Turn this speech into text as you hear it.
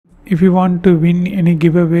If you want to win any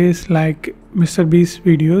giveaways like Mr. Beast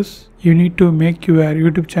videos, you need to make your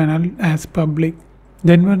YouTube channel as public.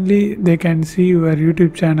 Then only they can see your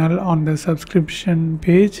YouTube channel on the subscription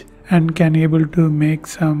page and can able to make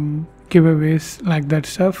some giveaways like that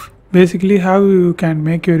stuff. Basically how you can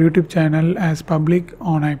make your YouTube channel as public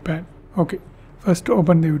on iPad. Okay, first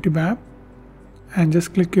open the YouTube app and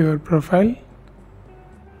just click your profile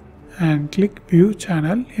and click view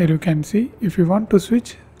channel. Here you can see if you want to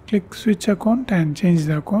switch, click switch account and change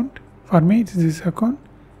the account. For me it's this account.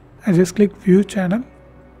 I just click view channel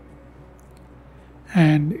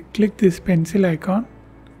and click this pencil icon,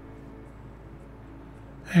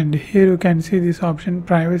 and here you can see this option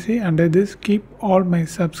privacy. Under this, keep all my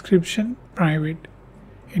subscription private.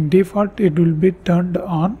 In default it will be turned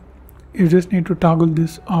on. You just need to toggle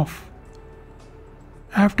this off.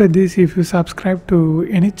 After this, if you subscribe to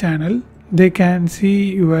any channel, they can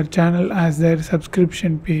see your channel as their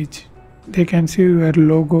subscription page. They can see your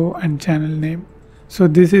logo and channel name. So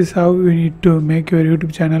this is how you need to make your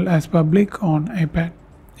YouTube channel as public on iPad.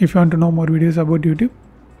 If you want to know more videos about YouTube,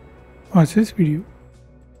 watch this video.